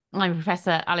I'm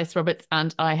Professor Alice Roberts,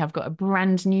 and I have got a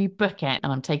brand new book out,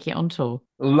 and I'm taking it on tour.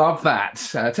 Love that.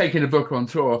 Taking a book on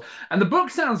tour. And the book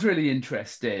sounds really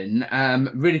interesting.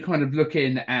 Really kind of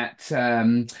looking at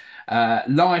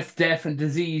life, death, and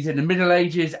disease in the Middle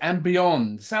Ages and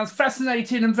beyond. Sounds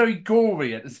fascinating and very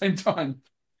gory at the same time.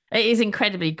 It is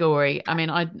incredibly gory. I mean,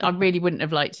 I really wouldn't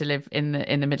have liked to live in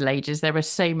the Middle Ages. There were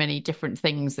so many different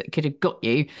things that could have got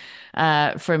you,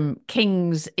 from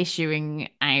kings issuing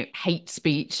out hate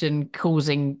speech and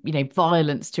causing,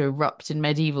 violence to erupt in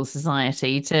medieval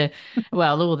society to,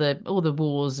 well, all the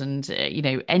wars and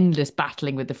endless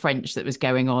battling with the French that was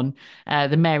going on.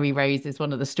 The Mary Rose is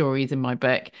one of the stories in my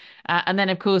book, and then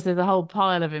of course there's a whole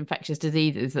pile of infectious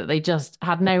diseases that they just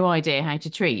had no idea how to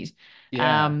treat.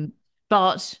 Yeah. Um,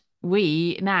 but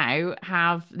we now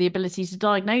have the ability to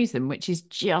diagnose them, which is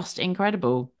just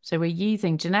incredible. So we're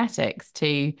using genetics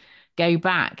to go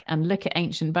back and look at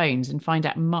ancient bones and find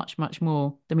out much, much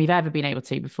more than we've ever been able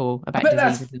to before I about bet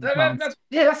that's diseases in the that, that's past.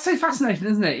 yeah, that's so fascinating,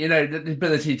 isn't it? The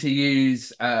ability to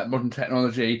use modern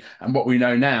technology and what we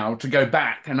know now to go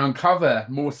back and uncover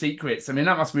more secrets. I mean,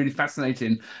 that must be really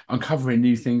fascinating, uncovering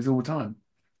new things all the time.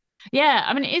 Yeah,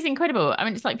 I mean, it is incredible. I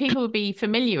mean, it's like people would be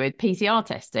familiar with PCR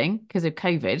testing because of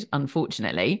COVID,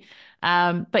 unfortunately.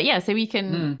 But yeah, so we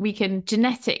can Mm, we can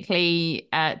genetically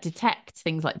detect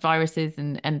things like viruses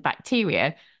and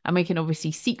bacteria, and we can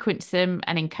obviously sequence them.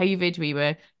 And in COVID, we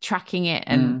were tracking it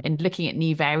and mm, and looking at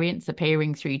new variants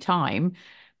appearing through time.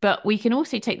 But we can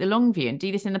also take the long view and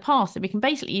do this in the past. So we can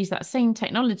basically use that same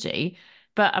technology,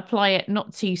 but apply it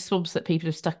not to swabs that people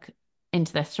have stuck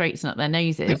into their throats and up their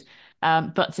noses,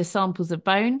 but to samples of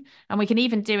bone. And we can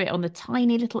even do it on the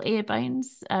tiny little ear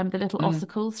bones, the little mm.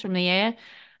 ossicles from the ear.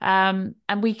 And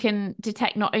we can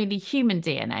detect not only human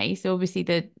DNA, so obviously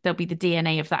there'll be the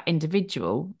DNA of that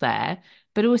individual there,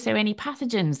 but also any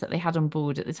pathogens that they had on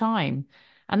board at the time.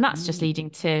 And that's just Mm. leading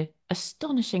to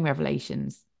astonishing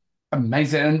revelations.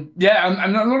 Amazing. And yeah,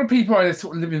 and a lot of people are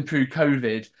sort of living through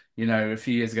COVID, a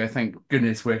few years ago. Thank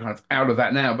goodness we're kind of out of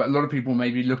that now. But a lot of people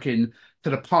may be looking to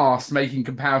the past, making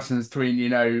comparisons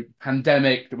between,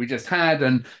 pandemic that we just had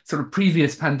and sort of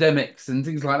previous pandemics and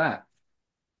things like that.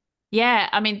 Yeah,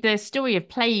 I mean the story of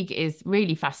plague is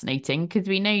really fascinating because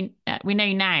we know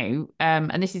now,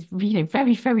 and this is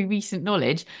very very recent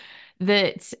knowledge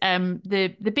that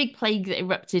the big plague that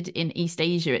erupted in East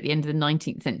Asia at the end of the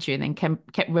 19th century and then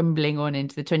kept rumbling on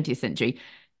into the 20th century,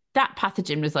 that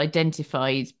pathogen was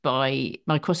identified by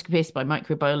microscopists, by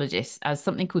microbiologists, as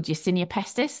something called Yersinia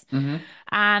pestis. Hmm.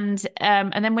 And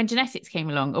then when genetics came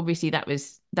along, obviously that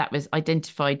was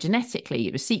identified genetically,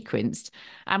 it was sequenced.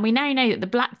 And we now know that the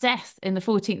Black Death in the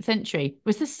 14th century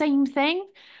was the same thing.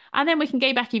 And then we can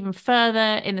go back even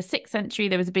further. In the 6th century,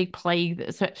 there was a big plague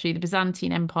that swept through the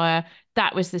Byzantine Empire.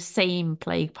 That was the same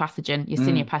plague pathogen,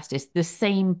 Yersinia Mm. pestis, the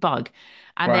same bug.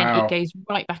 And then it Wow. goes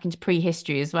right back into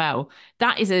prehistory as well.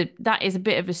 That is a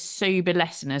bit of a sober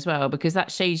lesson as well, because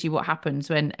that shows you what happens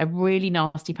when a really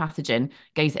nasty pathogen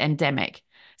goes endemic.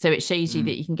 So it shows you Mm.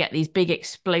 that you can get these big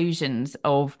explosions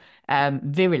of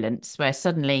virulence where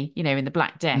suddenly, in the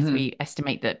Black Death, Hmm. we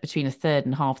estimate that between a third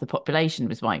and half the population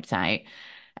was wiped out.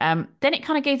 Then it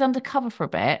kind of goes undercover for a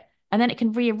bit and then it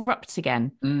can re-erupt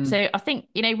again. Mm. So I think,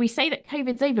 we say that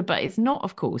COVID's over, but it's not,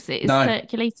 of course. It is No.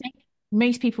 circulating.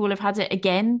 Most people will have had it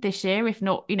again this year, if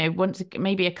not, once,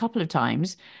 maybe a couple of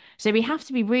times. So we have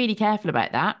to be really careful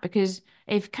about that because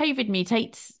if COVID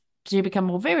mutates to become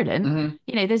more virulent, Hmm.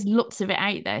 there's lots of it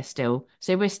out there still.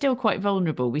 So we're still quite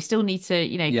vulnerable. We still need to,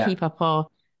 Yeah. keep up our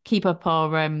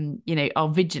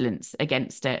vigilance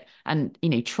against it and,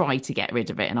 try to get rid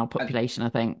of it in our And, population, I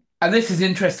think. and this is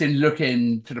interesting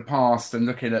looking to the past and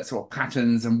looking at sort of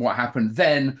patterns and what happened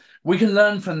then. We can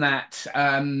learn from that,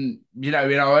 in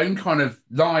our own kind of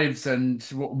lives and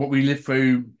what we live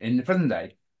through in the present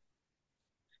day.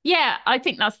 Yeah, I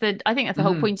think that's the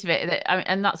whole Hmm. point of it.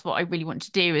 And that's what I really want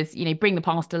to do is, bring the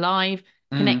past alive,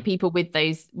 connect Mm. people with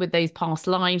those past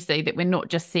lives so that we're not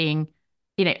just seeing,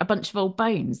 a bunch of old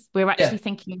bones. We're actually Yeah.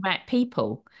 thinking about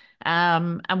people.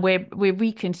 And we're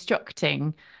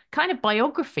reconstructing kind of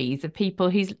biographies of people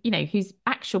whose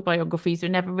actual biographies were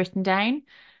never written down.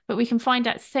 But we can find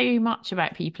out so much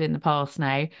about people in the past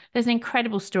now. There's an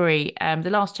incredible story. The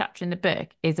last chapter in the book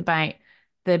is about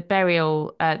the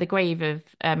grave of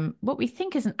what we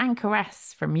think is an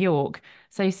anchoress from York.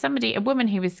 So a woman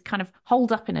who was kind of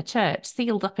holed up in a church,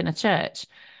 sealed up in a church.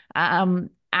 And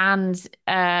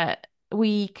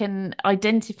we can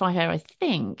identify her, I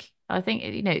think. I think,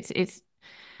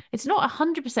 it's not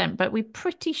 100%, but we're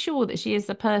pretty sure that she is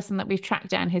the person that we've tracked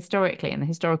down historically in the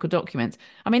historical documents.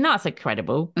 I mean, that's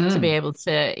incredible to be Mm. able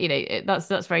to,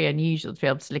 that's very unusual to be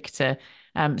able to look at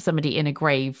somebody in a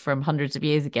grave from hundreds of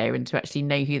years ago and to actually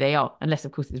know who they are, unless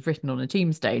of course it's written on a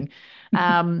tombstone.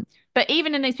 Um, but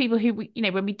even in those people who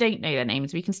when we don't know their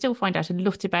names, we can still find out a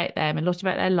lot about them, a lot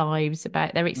about their lives,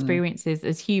 about their Mm. experiences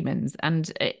as humans,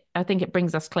 and I think it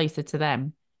brings us closer to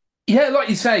them. Yeah, like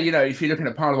you say, if you're looking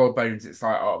at pile of old bones, it's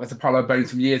like, oh, there's a pile of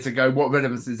bones from years ago. What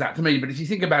relevance is that to me? But if you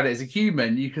think about it as a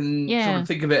human, you can sort of Yeah.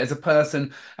 think of it as a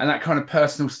person, and that kind of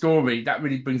personal story that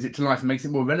really brings it to life and makes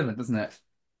it more relevant, doesn't it?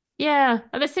 Yeah,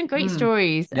 and there's some great Mm.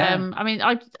 stories. Yeah. I mean,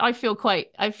 I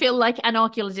feel like an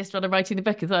archaeologist when I'm writing the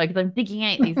book as well because I'm digging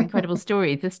out these incredible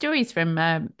stories. The story from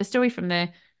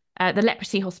the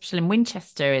leprosy hospital in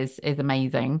Winchester is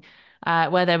amazing.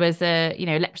 Where there was a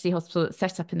leprosy hospital that's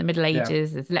set up in the Middle Yeah.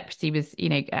 Ages as leprosy was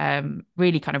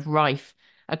really kind of rife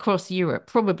across Europe,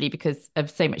 probably because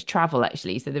of so much travel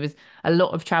actually. So there was a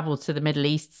lot of travel to the Middle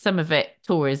East, some of it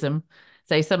tourism,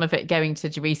 so some of it going to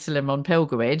Jerusalem on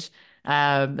pilgrimage.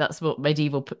 That's what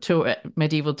medieval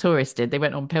tourists did. They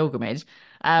went on pilgrimage.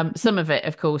 Some of it,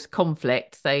 of course,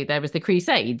 conflict. So there was the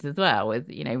Crusades as well,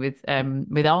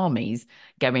 with armies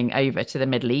going over to the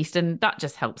Middle East, and that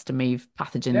just helps to move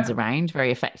pathogens Yeah. around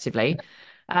very effectively.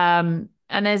 And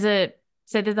there's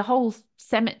a whole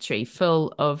cemetery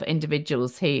full of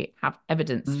individuals who have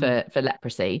evidence Mm. for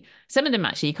leprosy. Some of them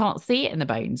actually you can't see it in the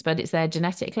bones, but it's there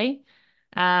genetically.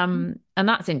 And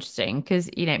that's interesting because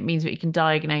it means that you can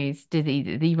diagnose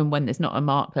diseases even when there's not a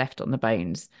mark left on the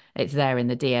bones. It's there in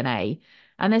the DNA.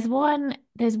 And there's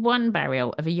one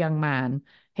burial of a young man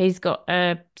who's got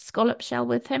a scallop shell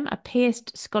with him, a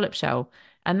pierced scallop shell,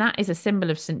 and that is a symbol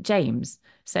of St. James.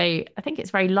 So I think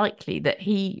it's very likely that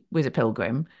he was a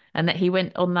pilgrim and that he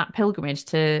went on that pilgrimage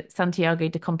to Santiago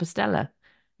de Compostela.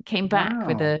 He came back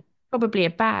with Wow. a probably a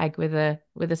bag with a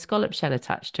scallop shell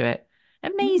attached to it.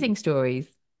 Mm. Amazing stories.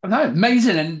 No,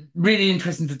 amazing and really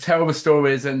interesting to tell the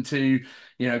stories and to,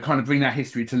 kind of bring that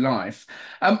history to life.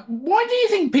 Why do you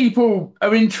think people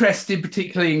are interested,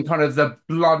 particularly in kind of the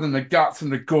blood and the guts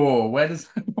and the gore?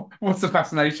 What's the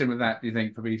fascination with that, do you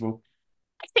think, for people?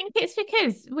 I think it's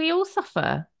because we all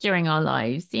suffer during our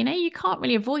lives. You can't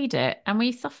really avoid it, and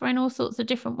we suffer in all sorts of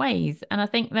different ways. And I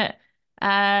think that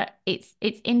it's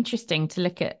interesting to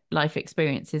look at life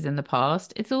experiences in the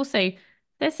past. It's also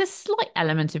there's a slight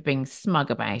element of being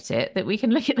smug about it that we can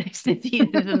look at those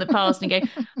diseases in the past and go,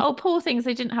 "Oh, poor things,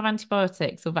 they didn't have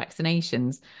antibiotics or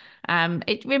vaccinations."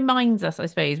 It reminds us, I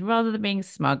suppose, rather than being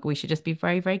smug, we should just be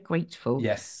very, very grateful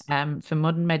Yes. for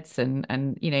modern medicine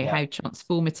and Yeah. how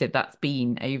transformative that's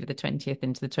been over the 20th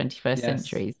into the 21st Yes.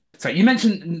 centuries. So you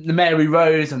mentioned the Mary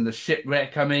Rose and the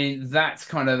shipwreck. I mean, that's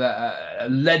kind of a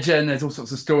legend. There's all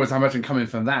sorts of stories, I imagine, coming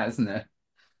from that, isn't there?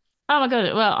 Oh my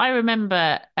God. Well, I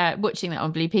remember watching that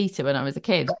on Blue Peter when I was a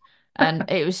kid. And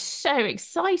it was so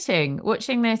exciting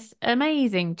watching this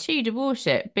amazing Tudor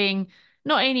warship being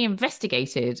not only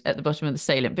investigated at the bottom of the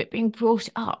Salem, but being brought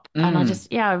up. And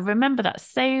Mm. I remember that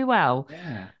so well.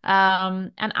 Yeah.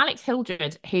 And Alex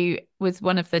Hildred, who was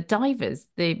one of the divers,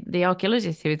 the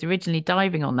archaeologist who was originally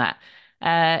diving on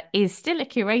that, is still a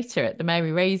curator at the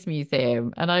Mary Rose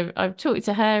Museum. And I've talked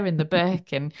to her in the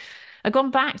book, and I've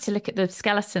gone back to look at the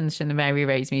skeletons from the Mary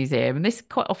Rose Museum. And this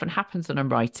quite often happens when I'm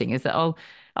writing, is that I'll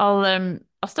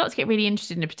start to get really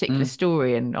interested in a particular Mm.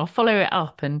 story, and I'll follow it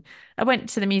up. And I went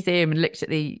to the museum and looked at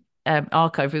the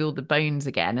archive with all the bones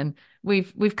again, and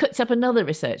we've cooked up another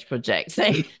research project. So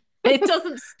it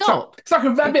doesn't So stop. it's like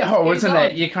a It rabbit just hole, goes isn't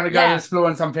it? on. You kind of go Yeah.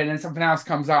 exploring something and something else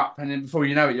comes up, and then before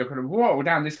you know it, you're kind of whoa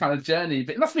down this kind of journey.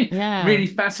 But it must be Yeah. really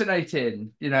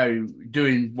fascinating,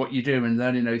 doing what you do and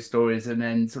learning those stories and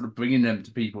then sort of bringing them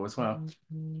to people as well.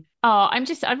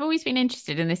 I've always been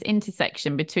interested in this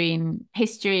intersection between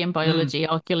history and Mm. biology,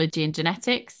 archaeology and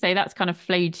genetics. So that's kind of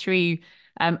flowed through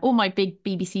all my big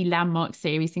BBC landmark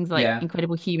series, things like Yeah.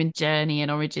 Incredible Human Journey and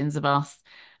Origins of Us.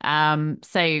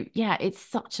 So yeah, it's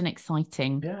such an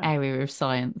exciting Yeah. area of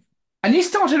science. And you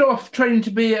started off training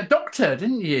to be a doctor,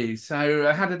 didn't you?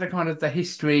 So how did the kind of the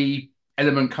history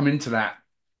element come into that?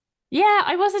 Yeah,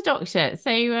 I was a doctor.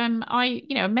 So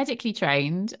I'm medically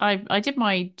trained. I did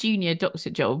my junior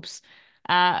doctor jobs.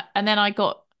 And then I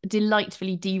got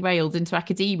delightfully derailed into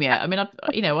academia. I mean,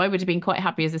 I would have been quite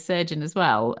happy as a surgeon as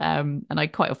well. And I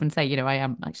quite often say, I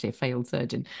am actually a failed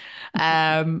surgeon.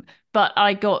 But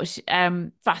I got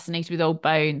fascinated with old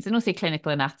bones and also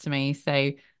clinical anatomy.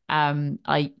 So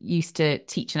I used to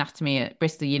teach anatomy at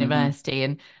Bristol Hmm. University,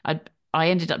 and I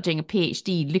ended up doing a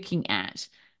PhD looking at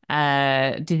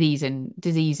disease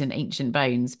in ancient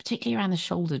bones, particularly around the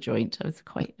shoulder joint. I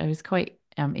was quite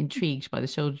intrigued by the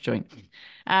shoulder joint.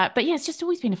 But yeah, it's just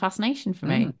always been a fascination for Mm.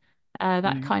 me.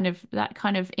 Mm. that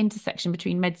kind of intersection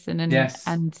between medicine Yes.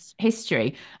 and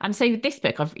history. And so with this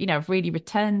book, I've really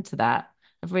returned to that.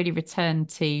 I've really returned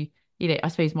to, I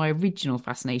suppose my original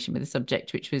fascination with the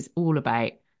subject, which was all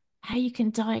about how you can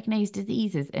diagnose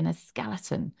diseases in a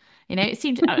skeleton. It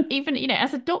seemed even,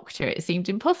 as a doctor, it seemed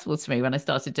impossible to me when I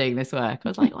started doing this work. I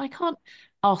was like, well, I can't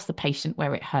ask the patient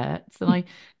where it hurts, and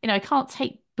I can't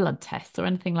take blood tests or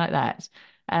anything like that.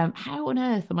 How on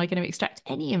earth am I going to extract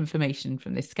any information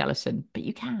from this skeleton? But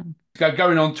you can.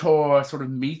 Going on tour, sort of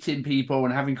meeting people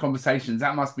and having conversations,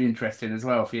 that must be interesting as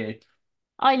well for you.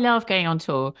 I love going on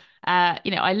tour.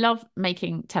 I love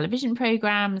making television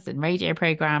programs and radio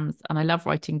programs, and I love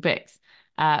writing books.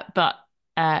 But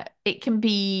it can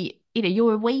be,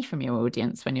 you're away from your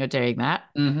audience when you're doing that.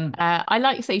 Hmm. I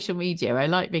like social media. I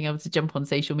like being able to jump on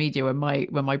social media when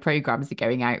my programs are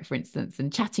going out, for instance,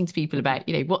 and chatting to people about,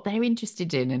 what they're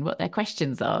interested in and what their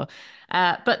questions are.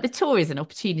 But the tour is an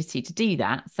opportunity to do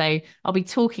that. So I'll be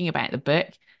talking about the book.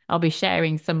 I'll be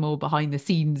sharing some more behind the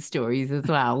scenes stories as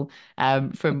well,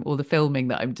 from all the filming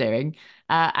that I'm doing.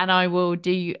 And I will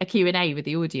do a Q&A with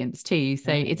the audience too.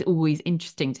 So it's Okay. always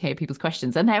interesting to hear people's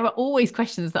questions. And there are always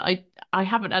questions that I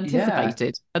haven't Yeah.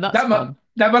 anticipated. And that's fun.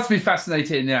 That must be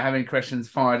fascinating, having questions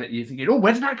fired at you, thinking, "Oh,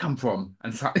 where did that come from?"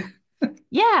 And it's like,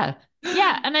 Yeah.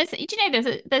 Yeah. And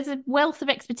there's a wealth of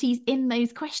expertise in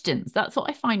those questions. That's what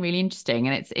I find really interesting.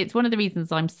 And it's one of the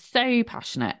reasons I'm so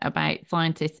passionate about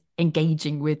scientists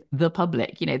engaging with the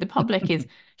public. The public is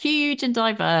huge and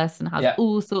diverse and has yeah,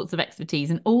 all sorts of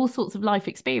expertise and all sorts of life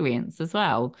experience as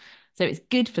well. So it's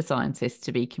good for scientists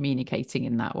to be communicating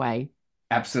in that way.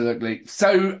 absolutely.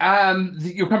 So,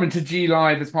 you're coming to G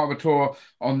Live as part of a tour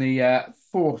on the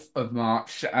 4th of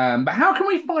March. But how can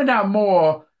we find out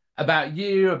more about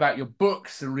you, about your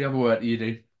books, and the other work that you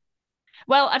do?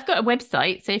 Well, I've got a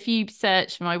website. So if you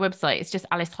search for my website, it's just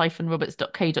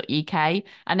alice-roberts.co.uk.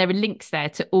 And there are links there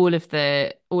to all of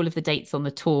the dates on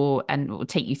the tour, and it will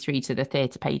take you through to the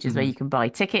theatre pages where Hmm. you can buy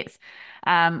tickets.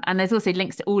 And there's also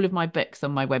links to all of my books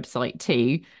on my website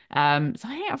too. So I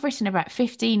think I've written about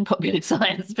 15 popular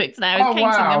science books now. I was Oh,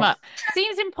 counting them wow. up.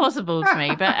 Seems impossible to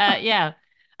me, but yeah.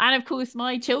 And of course,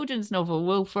 my children's novel,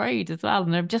 Wolf Road, as well.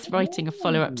 And I'm just writing a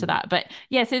follow-up to Ooh. that. But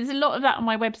yeah, so there's a lot of that on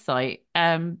my website.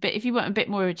 But if you want a bit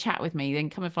more of a chat with me,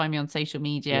 then come and find me on social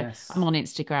media. I'm Yes. on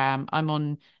Instagram. I'm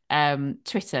on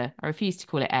Twitter. I refuse to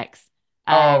call it X.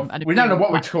 Oh, And a we don't know few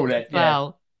what we're to call platforms as it. Yeah.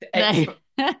 well. X,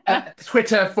 No.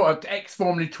 Twitter, for X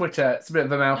formerly Twitter. It's a bit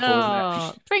of a mouthful, isn't it?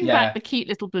 Oh, bring back Yeah. the cute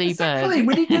little blue Exactly. bird.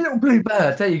 We need a little blue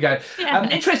bird. There you go. Yeah.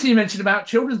 Interesting you mentioned about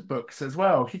children's books as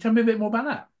well. Can you tell me a bit more about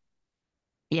that?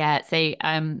 Yeah, so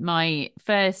my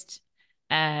first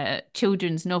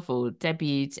children's novel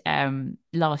debuted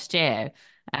last year.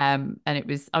 And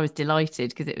I was delighted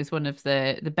because it was one of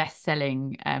the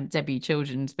best-selling debut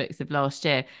children's books of last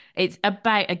year. It's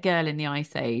about a girl in the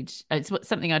Ice Age. It's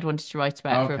something I'd wanted to write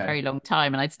about for a Okay. very long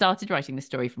time, and I'd started writing the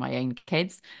story for my own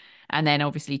kids, and then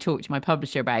obviously talked to my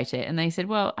publisher about it, and they said,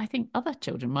 "Well, I think other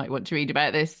children might want to read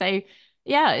about this." So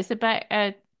yeah, it's about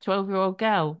a 12-year-old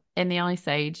girl in the Ice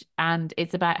Age, and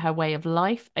it's about her way of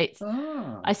life. I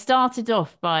Ah. started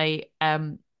off by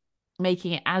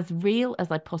making it as real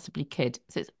as I possibly could.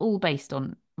 So it's all based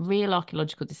on real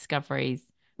archaeological discoveries,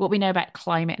 what we know about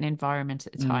climate and environment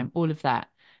at the Mm. time, all of that.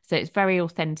 So it's very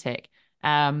authentic.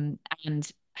 And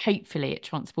hopefully it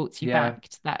transports you Yeah. back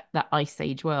to that Ice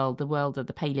Age world, the world of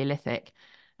the Paleolithic.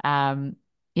 Um,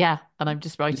 yeah, and I'm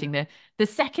just writing the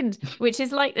second, which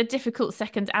is like the difficult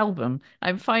second album.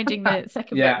 I'm finding the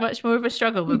second book Yeah. much more of a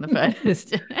struggle than the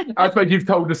first. I suppose you've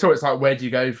told the story. It's like, where do you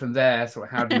go from there? Sort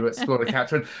of, how do you explore the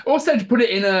character? And also to put it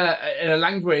in a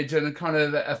language and a kind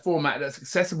of a format that's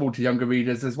accessible to younger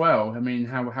readers as well. I mean,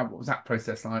 what was that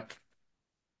process like?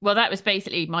 Well, that was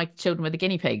basically my children were the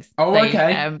guinea pigs. Oh, So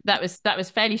okay. that was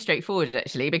fairly straightforward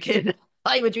actually, because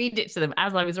I would read it to them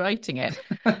as I was writing it.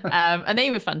 And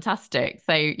they were fantastic.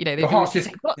 So, Your they'd always heart's be just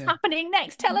saying, "What's yeah. happening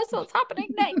next? Tell us what's happening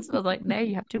next." And I was like, "No,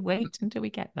 you have to wait until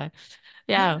we get there."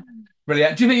 Yeah.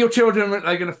 Brilliant. Do you think your children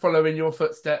are going to follow in your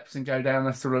footsteps and go down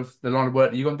the sort of the line of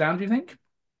work that you've gone down? Do you think?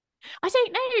 I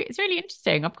don't know. It's really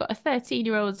interesting. I've got a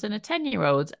 13-year-old and a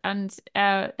 10-year-old, and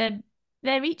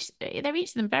they're each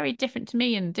of them very different to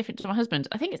me and different to my husband.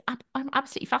 I think I'm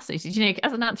absolutely fascinated.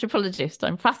 As an anthropologist,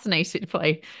 I'm fascinated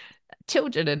by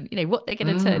children and what they're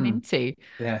going to turn Mm, into.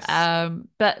 yes.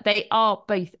 But they are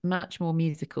both much more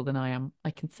musical than I am.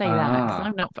 I can say that because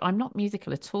Ah, I'm not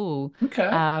musical at all. okay.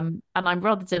 And I'm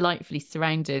rather delightfully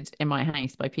surrounded in my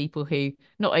house by people who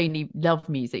not only love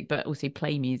music but also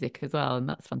play music as well, and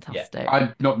that's Yeah, fantastic.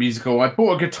 I'm not musical. I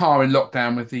bought a guitar in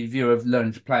lockdown with the view of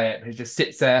learning to play it. It just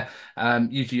sits there.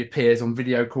 Usually appears on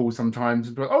video calls sometimes.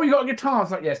 And be like, oh, you got a guitar?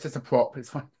 It's like, yeah, it's just a prop. It's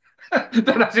fine.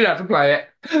 Don't actually have to play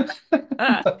it.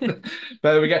 Ah.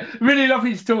 But there we go. Really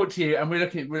lovely to talk to you, and we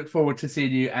look forward to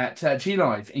seeing you at G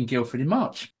Live in Guildford in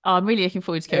March. I'm really looking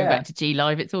forward to coming Yeah, back to G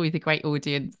Live. It's always a great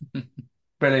audience.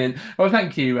 brilliant. Well,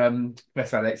 thank you,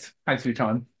 Best Alex. Thanks for your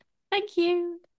time. Thank you.